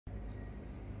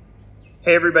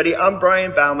Hey everybody, I'm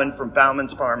Brian Bauman from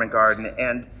Bauman's Farm and Garden,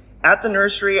 and at the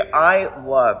nursery, I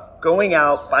love going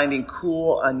out, finding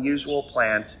cool, unusual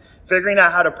plants, figuring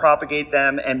out how to propagate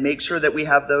them, and make sure that we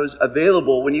have those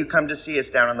available when you come to see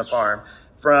us down on the farm.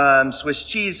 From Swiss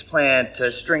cheese plant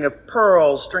to string of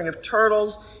pearls, string of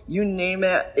turtles, you name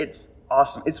it, it's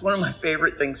awesome. It's one of my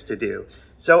favorite things to do.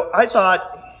 So I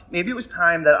thought maybe it was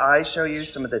time that I show you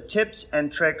some of the tips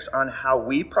and tricks on how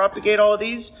we propagate all of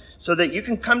these so that you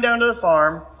can come down to the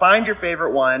farm, find your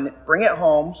favorite one, bring it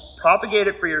home, propagate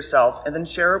it for yourself, and then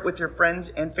share it with your friends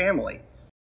and family.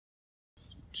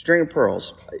 String of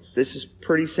pearls. This is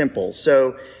pretty simple.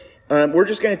 So we're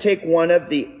just going to take one of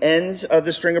the ends of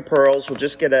the string of pearls. We'll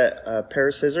just get a pair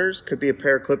of scissors, could be a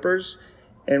pair of clippers,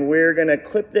 and we're going to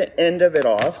clip the end of it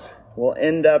off. We'll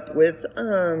end up with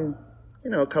a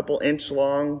couple inch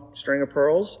long string of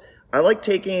pearls. I like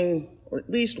taking at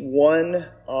least one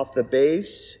off the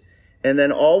base, and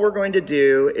then all we're going to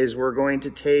do is we're going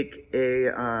to take a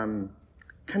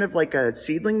kind of like a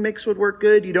seedling mix would work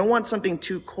good. You don't want something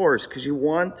too coarse because you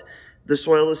want the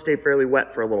soil to stay fairly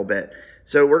wet for a little bit.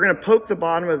 So we're going to poke the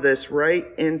bottom of this right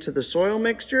into the soil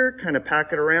mixture, kind of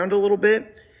pack it around a little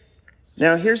bit.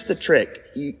 Now here's the trick.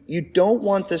 You don't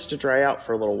want this to dry out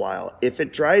for a little while. If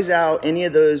it dries out, any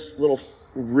of those little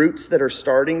roots that are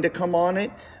starting to come on it,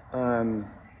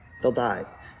 they'll die.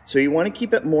 So you want to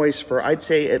keep it moist for, I'd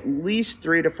say, at least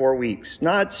 3 to 4 weeks.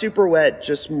 Not super wet,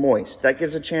 just moist. That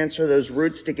gives a chance for those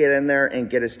roots to get in there and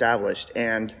get established.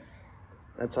 And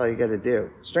that's all you got to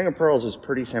do. String of pearls is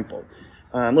pretty simple.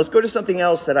 Let's go to something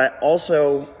else that I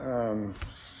also,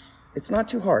 it's not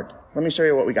too hard. Let me show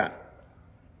you what we got.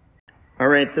 All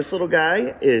right, this little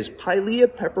guy is Pilea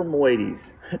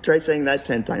peperomioides. Try saying that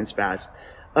 10 times fast.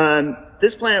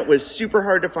 This plant was super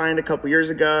hard to find a couple years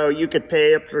ago. You could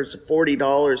pay up to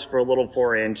 $40 for a little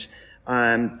 4-inch.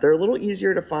 They're a little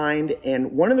easier to find,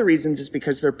 and one of the reasons is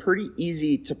because they're pretty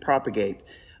easy to propagate.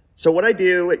 So what I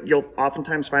do, you'll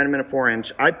oftentimes find them in a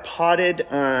 4-inch. I potted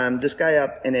this guy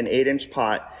up in an 8-inch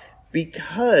pot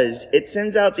because it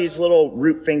sends out these little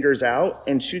root fingers out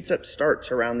and shoots up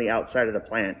starts around the outside of the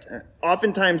plant.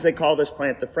 Oftentimes they call this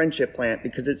plant the friendship plant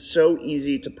because it's so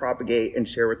easy to propagate and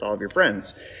share with all of your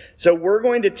friends. So we're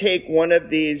going to take one of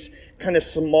these kind of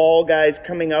small guys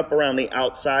coming up around the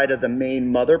outside of the main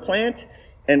mother plant,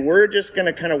 and we're just going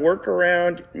to kind of work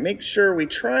around, make sure we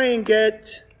try and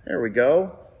get, there we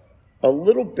go, a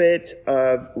little bit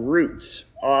of roots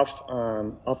off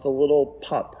the little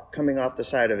pup coming off the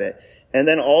side of it. And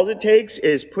then all it takes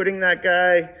is putting that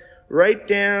guy right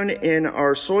down in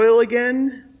our soil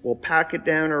again. We'll pack it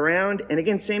down around. And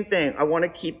again, same thing. I want to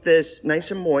keep this nice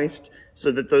and moist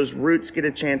so that those roots get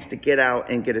a chance to get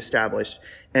out and get established.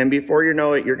 And before you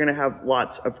know it, you're going to have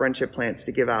lots of friendship plants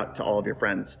to give out to all of your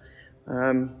friends.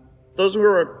 Those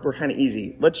were kind of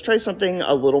easy. Let's try something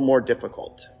a little more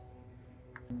difficult.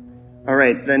 All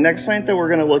right, the next plant that we're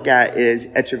going to look at is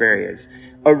Echeverias,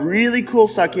 a really cool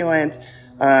succulent.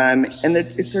 And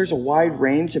there's a wide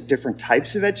range of different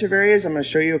types of Echeverias. I'm going to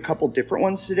show you a couple different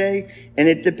ones today. And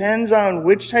it depends on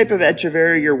which type of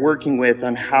Echeveria you're working with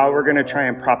on how we're going to try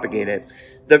and propagate it.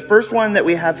 The first one that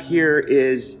we have here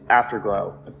is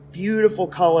Afterglow, a beautiful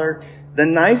color. The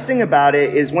nice thing about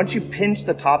it is once you pinch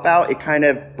the top out, it kind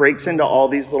of breaks into all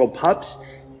these little pups.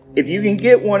 If you can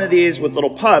get one of these with little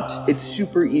pups, it's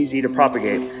super easy to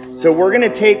propagate. So we're going to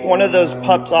take one of those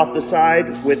pups off the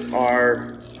side with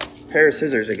our pair of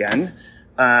scissors again.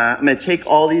 I'm going to take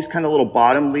all these kind of little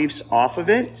bottom leaves off of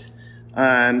it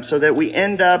so that we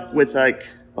end up with like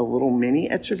a little mini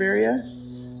Echeveria.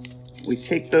 We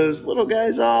take those little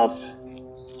guys off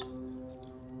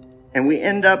and we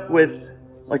end up with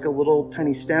like a little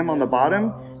tiny stem on the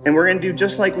bottom. And we're going to do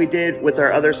just like we did with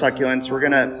our other succulents. We're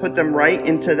going to put them right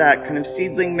into that kind of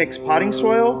seedling mixed potting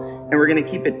soil, and we're going to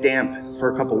keep it damp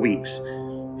for a couple weeks.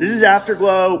 This is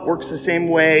Afterglow, works the same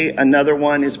way. Another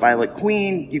one is Violet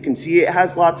Queen. You can see it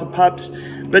has lots of pups,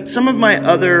 but some of my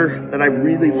other that I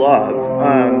really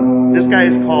love, this guy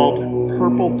is called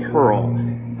Purple Pearl.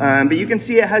 But you can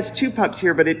see it has 2 pups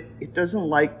here, but it doesn't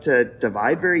like to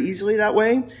divide very easily that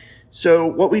way. So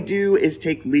what we do is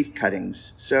take leaf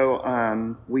cuttings.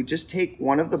 So we just take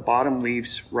one of the bottom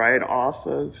leaves right off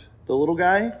of the little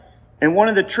guy. And one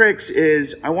of the tricks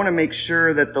is I want to make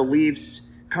sure that the leaves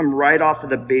come right off of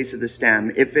the base of the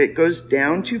stem. If it goes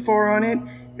down too far on it,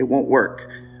 it won't work.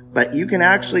 But you can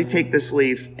actually take this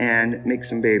leaf and make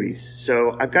some babies.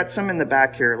 So I've got some in the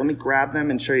back here. Let me grab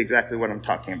them and show you exactly what I'm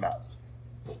talking about.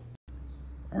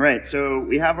 All right, so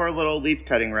we have our little leaf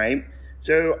cutting, right?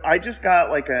 So I just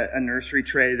got like a nursery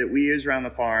tray that we use around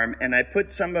the farm, and I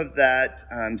put some of that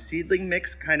seedling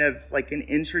mix kind of like an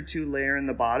inch or 2 layer in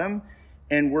the bottom.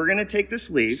 And we're gonna take this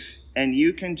leaf and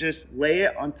you can just lay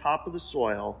it on top of the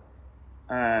soil.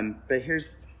 But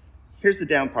here's the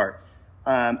down part.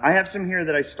 I have some here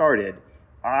that I started.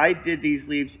 I did these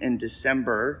leaves in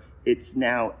December. It's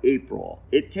now April.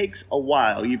 It takes a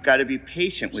while. You've got to be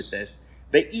patient with this.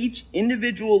 But each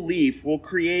individual leaf will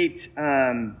create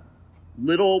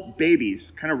little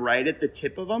babies kind of right at the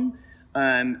tip of them.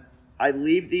 I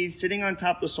leave these sitting on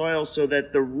top of the soil so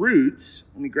that the roots,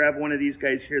 let me grab one of these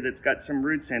guys here that's got some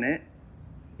roots in it.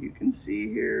 You can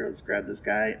see here, let's grab this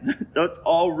guy. That's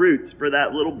all roots for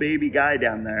that little baby guy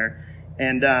down there.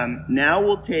 And now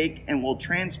we'll take and we'll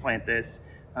transplant this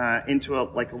into a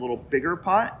little bigger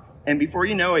pot. And before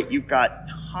you know it, you've got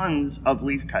tons of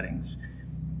leaf cuttings.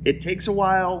 It takes a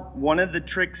while. One of the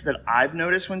tricks that I've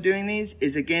noticed when doing these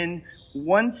is, again,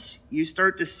 once you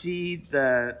start to see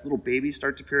the little babies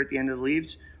start to appear at the end of the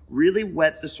leaves, really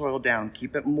wet the soil down,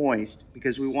 keep it moist,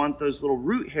 because we want those little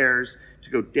root hairs to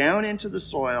go down into the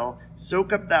soil,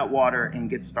 soak up that water, and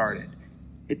get started.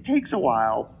 It takes a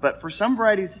while, but for some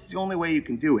varieties, this is the only way you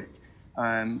can do it.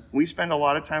 We spend a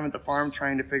lot of time at the farm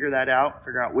trying to figure that out,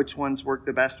 figure out which ones work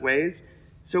the best ways.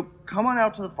 So come on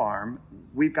out to the farm.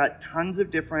 We've got tons of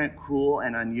different cool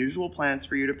and unusual plants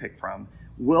for you to pick from.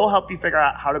 We'll help you figure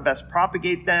out how to best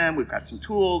propagate them. We've got some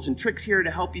tools and tricks here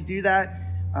to help you do that.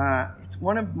 It's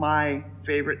one of my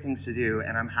favorite things to do,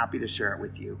 and I'm happy to share it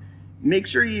with you. Make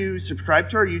sure you subscribe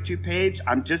to our YouTube page.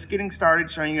 I'm just getting started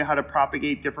showing you how to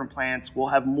propagate different plants. We'll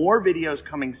have more videos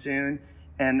coming soon,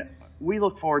 and we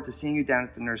look forward to seeing you down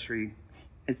at the nursery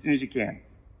as soon as you can.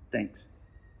 Thanks.